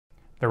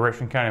The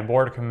Richmond County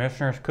Board of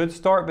Commissioners could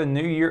start the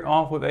new year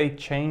off with a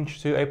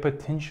change to a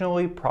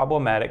potentially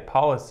problematic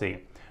policy.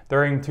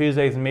 During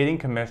Tuesday's meeting,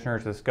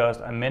 commissioners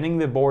discussed amending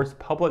the board's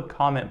public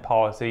comment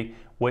policy,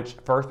 which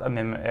First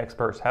Amendment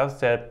experts have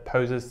said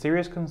poses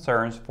serious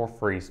concerns for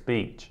free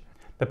speech.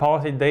 The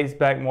policy dates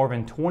back more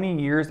than 20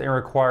 years and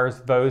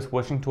requires those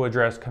wishing to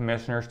address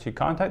commissioners to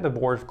contact the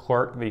board's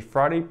clerk the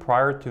Friday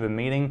prior to the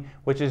meeting,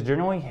 which is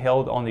generally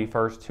held on the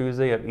first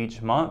Tuesday of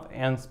each month,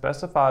 and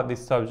specify the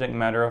subject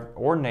matter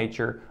or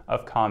nature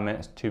of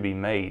comments to be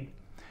made.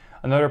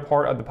 Another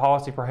part of the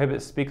policy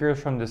prohibits speakers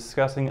from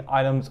discussing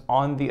items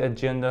on the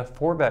agenda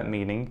for that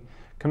meeting.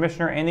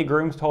 Commissioner Andy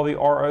Grooms told the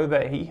RO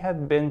that he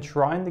had been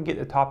trying to get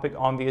the topic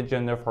on the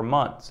agenda for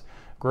months.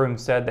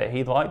 Grooms said that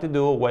he'd like to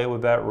do away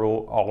with that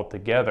rule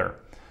altogether.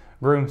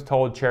 Grooms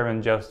told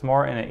Chairman Jeff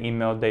Smart in an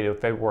email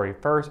dated February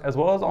 1st, as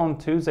well as on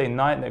Tuesday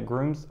night, that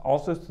Grooms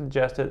also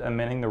suggested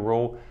amending the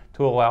rule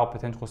to allow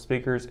potential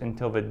speakers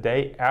until the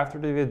day after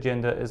the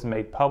agenda is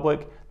made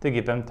public to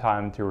give them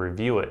time to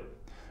review it.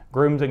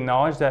 Grooms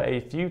acknowledged that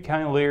a few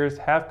county leaders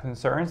have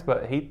concerns,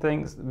 but he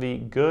thinks the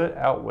good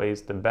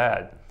outweighs the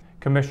bad.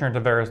 Commissioner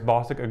Tavares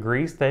Bostic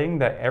agrees, stating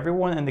that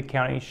everyone in the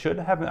county should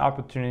have an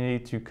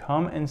opportunity to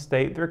come and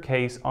state their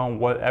case on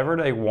whatever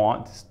they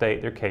want to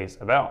state their case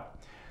about.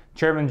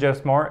 Chairman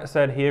Jeff Smart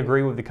said he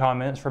agreed with the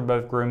comments from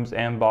both Grooms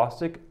and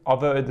Bostic.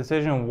 Although a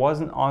decision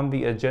wasn't on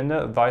the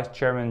agenda, Vice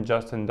Chairman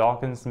Justin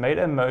Dawkins made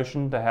a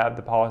motion to have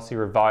the policy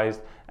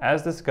revised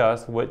as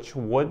discussed, which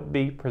would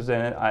be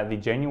presented at the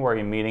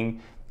January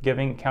meeting,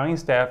 giving county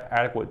staff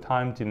adequate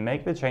time to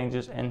make the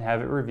changes and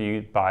have it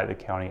reviewed by the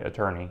county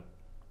attorney.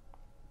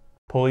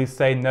 Police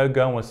say no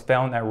gun was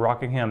found at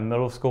Rockingham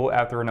Middle School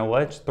after an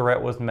alleged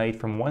threat was made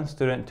from one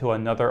student to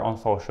another on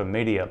social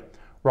media.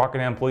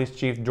 Rockingham Police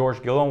Chief George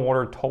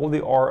Gillenwater told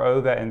the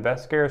RO that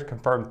investigators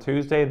confirmed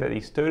Tuesday that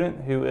the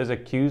student who is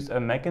accused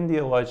of making the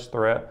alleged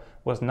threat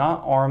was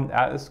not armed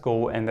at the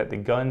school and that the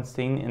gun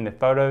seen in the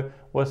photo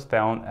was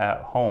found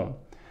at home.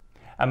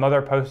 A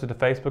mother posted to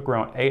Facebook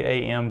around 8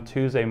 a.m.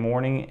 Tuesday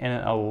morning in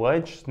an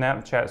alleged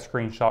Snapchat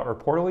screenshot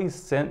reportedly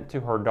sent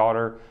to her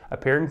daughter,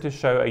 appearing to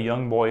show a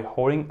young boy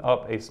holding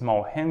up a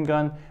small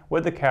handgun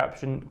with the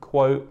caption,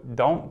 quote,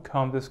 "Don't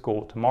come to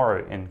school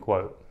tomorrow," end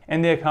quote.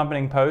 In the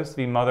accompanying post,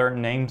 the mother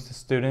names the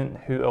student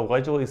who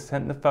allegedly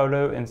sent the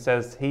photo and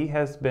says he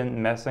has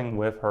been messing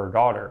with her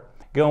daughter.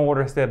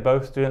 Gillenwater said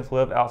both students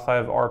live outside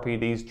of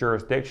RPD's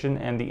jurisdiction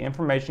and the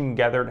information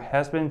gathered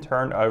has been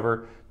turned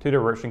over to the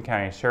Richmond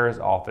County Sheriff's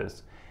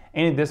Office.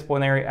 Any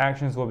disciplinary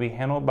actions will be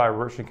handled by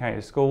Richmond County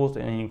Schools,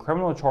 and any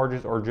criminal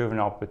charges or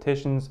juvenile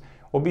petitions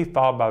will be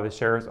filed by the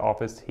Sheriff's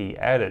Office, he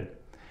added.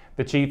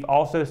 The chief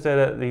also said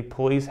that the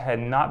police had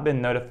not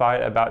been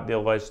notified about the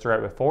alleged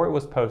threat before it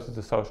was posted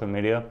to social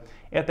media.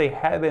 If they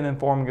had been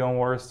informed,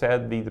 Gillenwater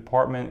said the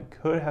department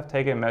could have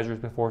taken measures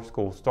before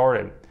school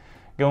started.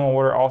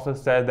 Gillenwater also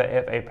said that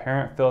if a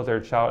parent feels their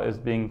child is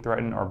being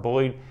threatened or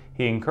bullied,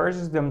 he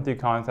encourages them to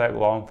contact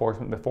law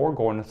enforcement before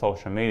going to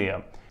social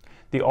media.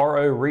 The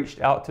RO reached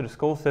out to the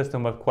school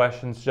system with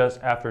questions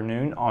just after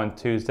noon on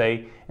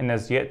Tuesday and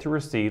has yet to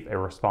receive a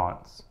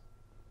response.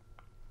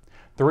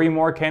 3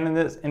 more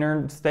candidates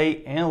entered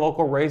state and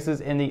local races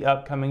in the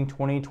upcoming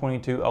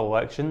 2022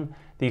 election.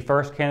 The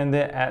first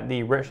candidate at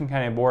the Richmond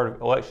County Board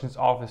of Elections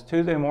office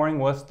Tuesday morning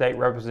was State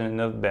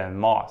Representative Ben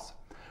Moss.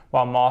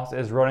 While Moss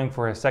is running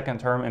for his second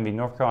term in the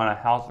North Carolina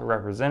House of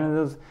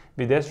Representatives,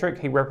 the district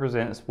he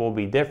represents will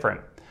be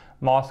different.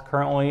 Moss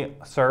currently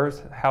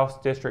serves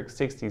House District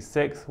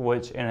 66,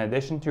 which in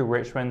addition to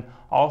Richmond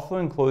also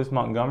includes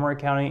Montgomery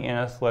County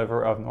and a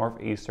sliver of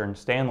northeastern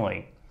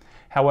Stanley.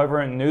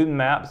 However, new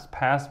maps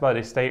passed by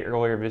the state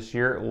earlier this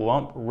year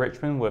lump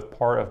Richmond with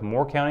part of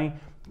Moore County,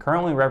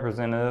 currently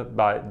represented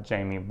by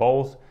Jamie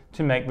Bowles,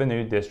 to make the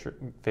new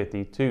District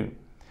 52.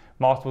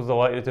 Moss was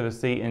elected to the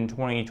seat in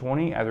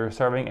 2020 after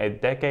serving a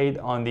decade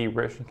on the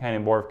Richmond County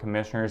Board of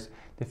Commissioners,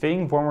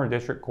 defeating former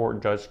District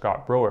Court Judge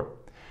Scott Brewer.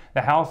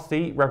 The House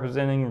seat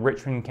representing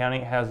Richmond County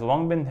has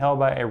long been held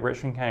by a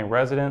Richmond County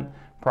resident.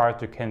 Prior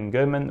to Ken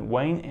Goodman,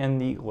 Wayne and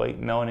the late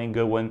Melanie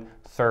Goodwin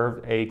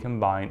served a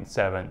combined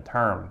 7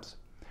 terms.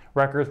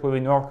 Records with the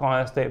North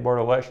Carolina State Board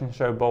of Elections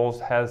show Bowles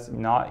has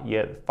not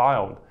yet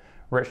filed.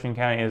 Richmond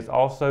County is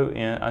also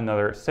in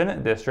another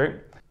Senate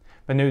district.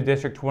 The new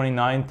District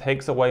 29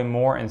 takes away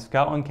Moore and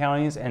Scotland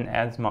counties and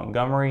adds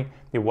Montgomery,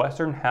 the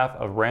western half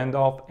of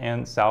Randolph,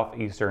 and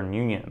southeastern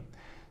Union.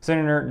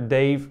 Senator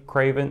Dave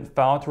Craven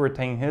filed to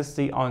retain his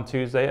seat on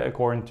Tuesday,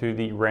 according to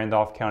the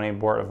Randolph County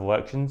Board of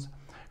Elections.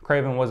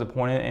 Craven was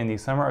appointed in the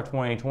summer of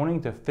 2020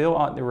 to fill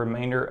out the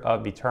remainder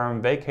of the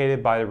term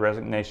vacated by the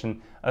resignation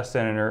of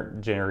Senator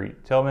Jerry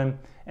Tillman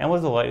and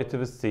was elected to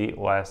the seat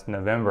last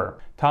November.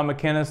 Tom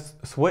McKenna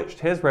switched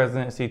his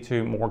residency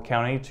to Moore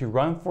County to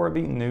run for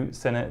the new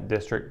Senate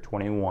District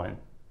 21.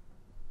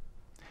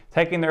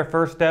 Taking their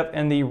first step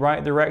in the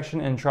right direction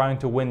and trying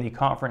to win the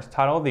conference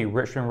title, the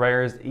Richmond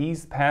Raiders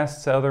eased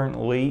past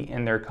Southern Lee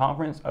in their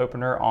conference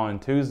opener on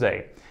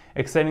Tuesday.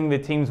 Extending the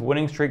team's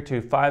winning streak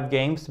to 5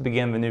 games to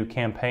begin the new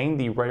campaign,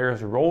 the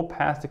Raiders rolled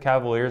past the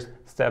Cavaliers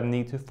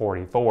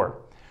 70-44.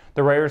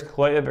 The Raiders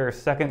collected their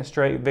second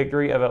straight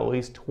victory of at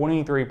least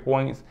 23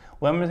 points,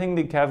 limiting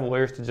the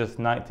Cavaliers to just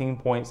 19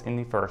 points in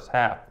the first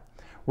half.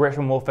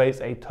 Richmond will face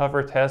a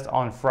tougher test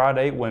on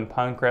Friday when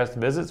Pinecrest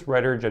visits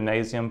Raider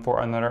Gymnasium for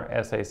another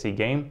SAC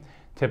game.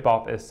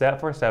 Tip-off is set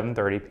for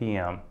 7:30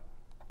 p.m.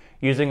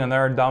 Using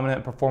another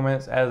dominant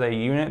performance as a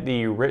unit,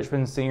 the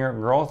Richmond senior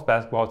girls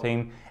basketball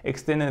team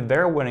extended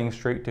their winning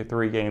streak to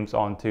 3 games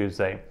on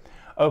Tuesday.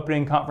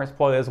 Opening conference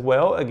play as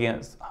well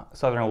against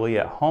Southern Lee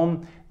at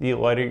home, the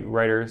Lady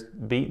Raiders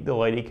beat the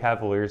Lady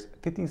Cavaliers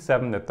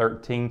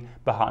 57-13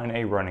 behind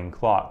a running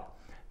clock.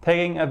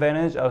 Taking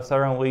advantage of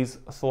Southern Lee's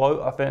slow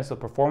offensive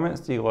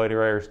performance, the Lady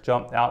Raiders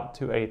jumped out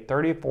to a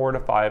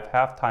 34-5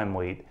 halftime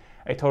lead.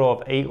 A total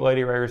of 8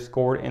 Lady Raiders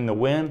scored in the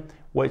win,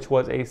 which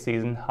was a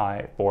season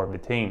high for the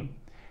team.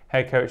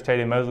 Head coach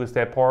Teddy Mosley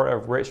said part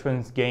of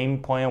Richmond's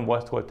game plan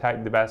was to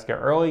attack the basket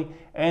early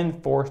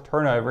and force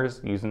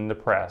turnovers using the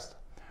press.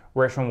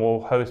 Richmond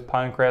will host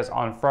Pinecrest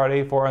on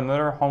Friday for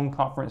another home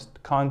conference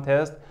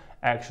contest.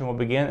 Action will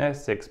begin at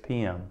 6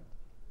 p.m.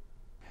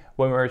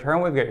 When we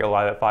return, we've got your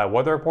Live at 5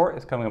 weather report.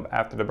 It's coming up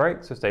after the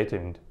break, so stay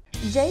tuned.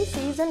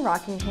 JC's in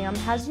Rockingham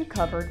has you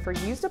covered for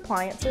used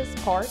appliances,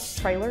 parts,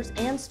 trailers,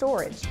 and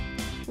storage.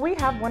 We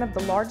have one of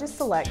the largest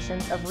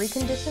selections of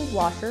reconditioned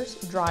washers,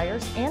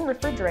 dryers, and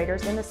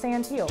refrigerators in the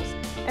Sandhills,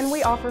 and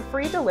we offer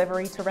free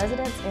delivery to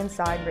residents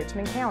inside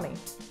Richmond County.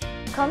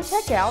 Come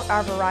check out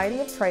our variety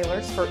of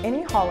trailers for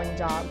any hauling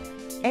job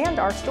and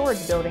our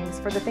storage buildings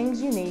for the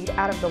things you need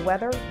out of the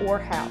weather or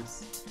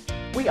house.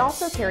 We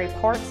also carry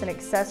parts and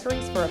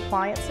accessories for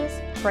appliances,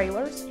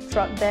 trailers,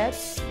 truck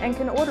beds, and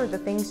can order the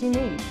things you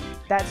need.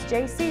 That's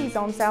JC's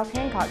on South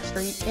Hancock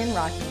Street in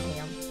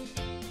Rockingham.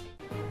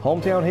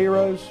 Hometown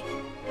heroes?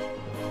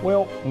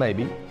 Well,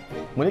 maybe.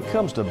 When it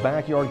comes to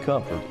backyard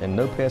comfort and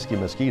no pesky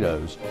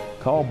mosquitoes,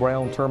 call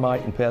Brown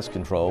Termite and Pest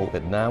Control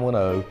at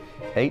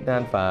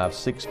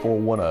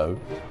 910-895-6410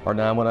 or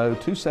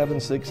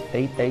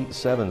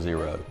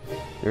 910-276-8870.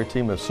 Their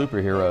team of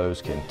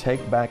superheroes can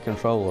take back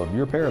control of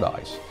your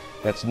paradise.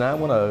 That's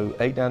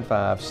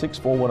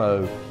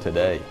 910-895-6410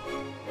 today.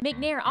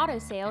 McNair Auto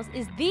Sales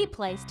is the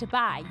place to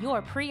buy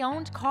your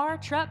pre-owned car,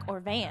 truck, or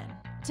van.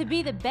 To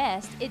be the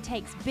best, it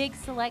takes big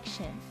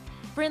selection,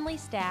 friendly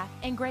staff,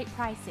 and great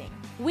pricing.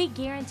 We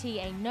guarantee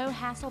a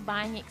no-hassle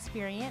buying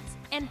experience,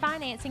 and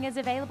financing is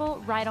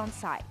available right on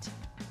site.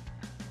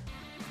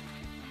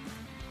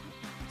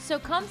 So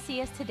come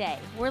see us today.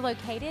 We're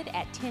located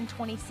at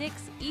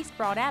 1026 East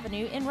Broad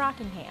Avenue in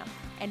Rockingham.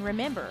 And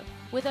remember,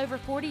 with over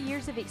 40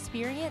 years of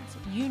experience,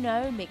 you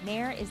know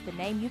McNair is the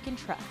name you can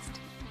trust.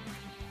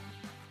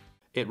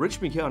 At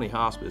Richmond County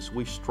Hospice,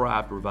 we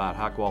strive to provide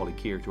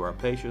high-quality care to our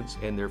patients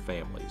and their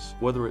families.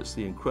 Whether it's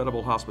the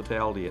incredible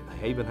hospitality at the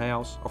Haven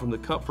House or from the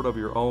comfort of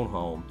your own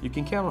home, you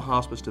can count on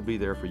Hospice to be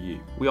there for you.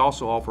 We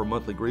also offer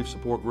monthly grief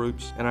support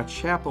groups, and our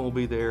chaplain will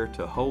be there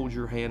to hold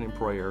your hand in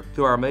prayer.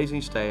 Through our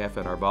amazing staff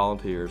and our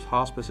volunteers,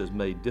 Hospice has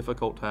made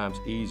difficult times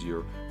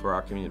easier for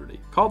our community.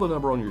 Call the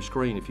number on your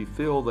screen if you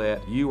feel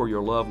that you or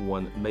your loved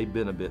one may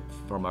benefit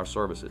from our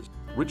services.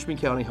 Richmond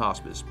County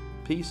Hospice.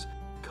 Peace,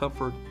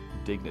 comfort,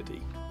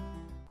 dignity.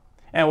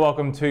 And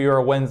welcome to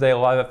your Wednesday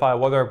Live at 5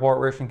 weather report,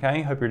 Richmond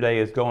County. Hope your day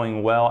is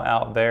going well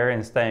out there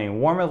and staying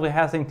warm as we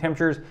have seen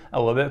temperatures a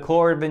little bit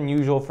cooler than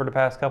usual for the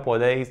past couple of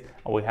days.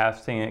 We have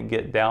seen it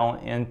get down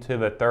into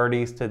the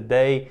 30s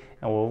today,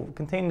 and we'll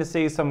continue to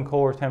see some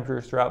cooler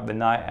temperatures throughout the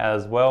night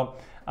as well.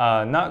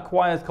 Not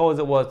quite as cold as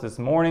it was this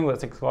morning, but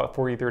 6 o'clock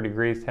 43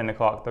 degrees, 10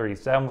 o'clock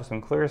 37 with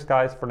some clear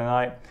skies for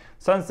tonight.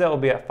 Sunset will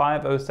be at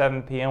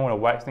 5:07 p.m. with a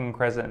waxing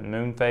crescent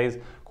moon phase.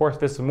 Of course,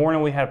 this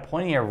morning we had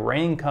plenty of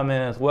rain come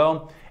in as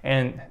well,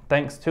 and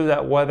thanks to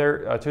that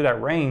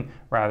rain,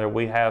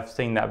 we have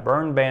seen that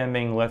burn ban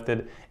being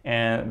lifted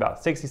in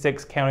about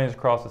 66 counties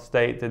across the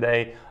state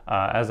today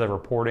as of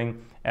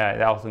reporting.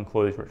 That also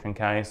includes Richmond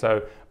County.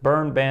 So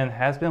burn ban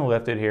has been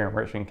lifted here in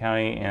Richmond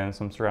County and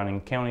some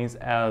surrounding counties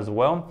as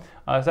well.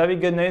 So that'd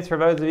be good news for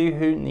those of you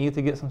who need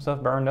to get some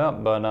stuff burned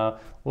up.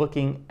 But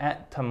looking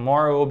at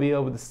tomorrow, we'll be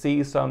able to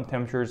see some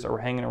temperatures that are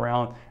hanging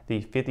around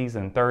the 50s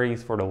and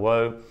 30s for the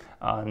low.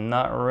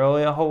 Not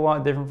really a whole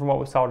lot different from what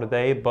we saw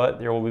today, but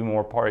there will be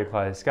more partly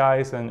cloudy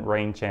skies and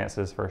rain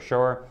chances for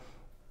sure.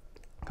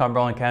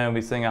 Cumberland County will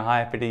be seeing a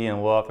high of 50 and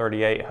a low of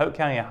 38. Hope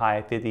County a high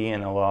of 50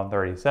 and a low of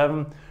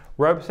 37.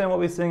 Robeson will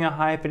be seeing a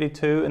high of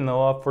 52 and a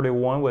low of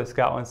 41, with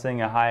Scotland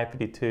seeing a high of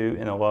 52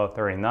 and a low of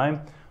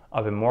 39.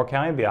 Up in Moore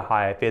County will be a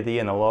high of 50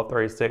 and a low of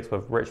 36,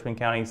 with Richmond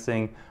County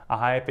seeing a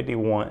high of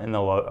 51 and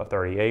a low of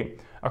 38.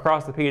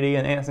 Across the PD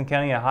in Anson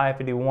County, a high of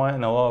 51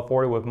 and a low of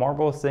 40, with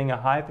Marlboro seeing a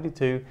high of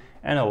 52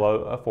 and a low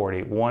of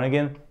 41.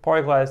 Again,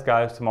 partly cloudy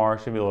skies tomorrow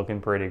should be looking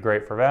pretty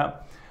great for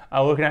that.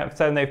 Looking at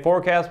 7-day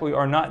forecast, we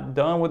are not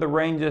done with the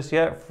rain just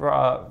yet.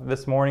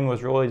 This morning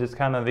was really just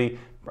kind of the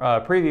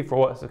preview for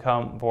what's to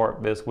come for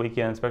this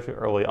weekend, especially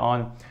early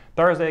on.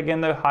 Thursday again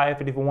though, high of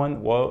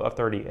 51, low of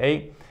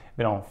 38.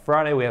 Then on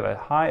Friday, we have a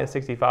high of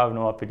 65 and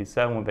a low of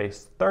 57 with a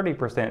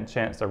 30%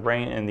 chance of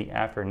rain in the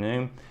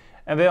afternoon.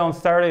 And then on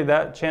Saturday,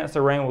 that chance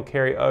of rain will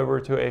carry over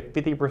to a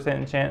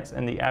 50% chance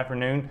in the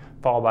afternoon,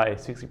 followed by a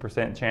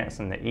 60% chance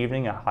in the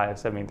evening, a high of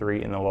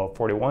 73 and a low of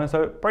 41.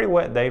 So pretty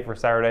wet day for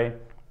Saturday.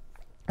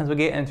 As we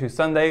get into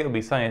Sunday, it'll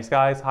be sunny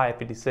skies, high of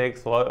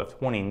 56, low of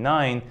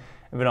 29.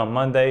 And then on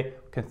Monday,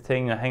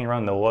 continuing to hang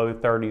around the low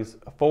 30s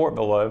for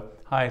the low,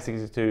 high of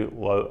 62,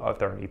 low of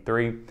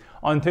 33.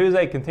 On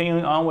Tuesday,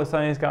 continuing on with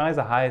sunny skies,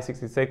 a high of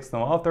 66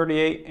 and a low of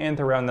 38, and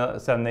to round the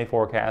 7-day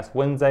forecast,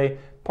 Wednesday,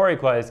 partly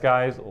cloudy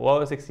skies,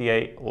 low of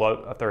 68, low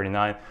of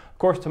 39. Of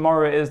course,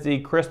 tomorrow is the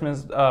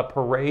Christmas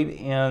parade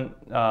in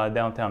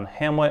downtown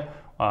Hamlet.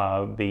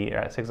 Be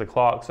at 6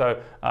 o'clock. So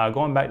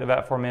going back to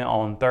that for a minute,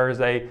 on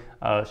Thursday,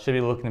 should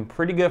be looking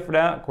pretty good for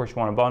that. Of course, you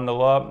want to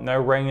bundle up. No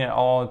rain at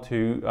all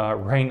to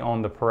rain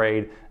on the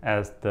parade,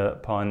 as the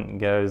pun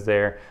goes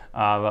there.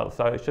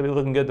 So it should be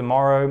looking good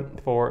tomorrow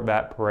for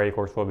that parade. Of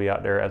course, we'll be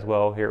out there as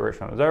well here at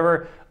Richmond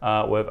Observer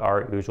with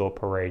our usual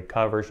parade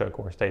coverage. So of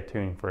course, stay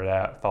tuned for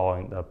that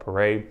following the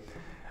parade.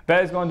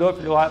 That is going to do it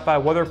for your Live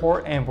 5 weather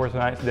report and for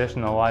tonight's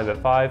edition of Live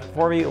at 5.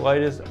 For the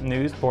latest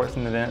news, sports,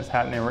 and events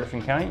happening in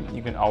Richmond County,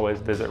 you can always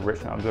visit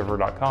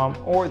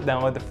richmondobserver.com or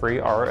download the free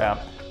RO app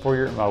for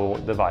your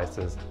mobile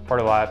devices. For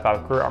the Live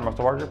 5 crew, I'm Mr.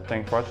 Walker.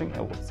 Thanks for watching,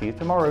 and we'll see you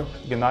tomorrow.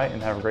 Good night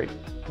and have a great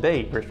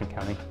day, Richmond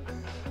County.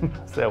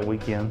 It's that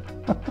weekend.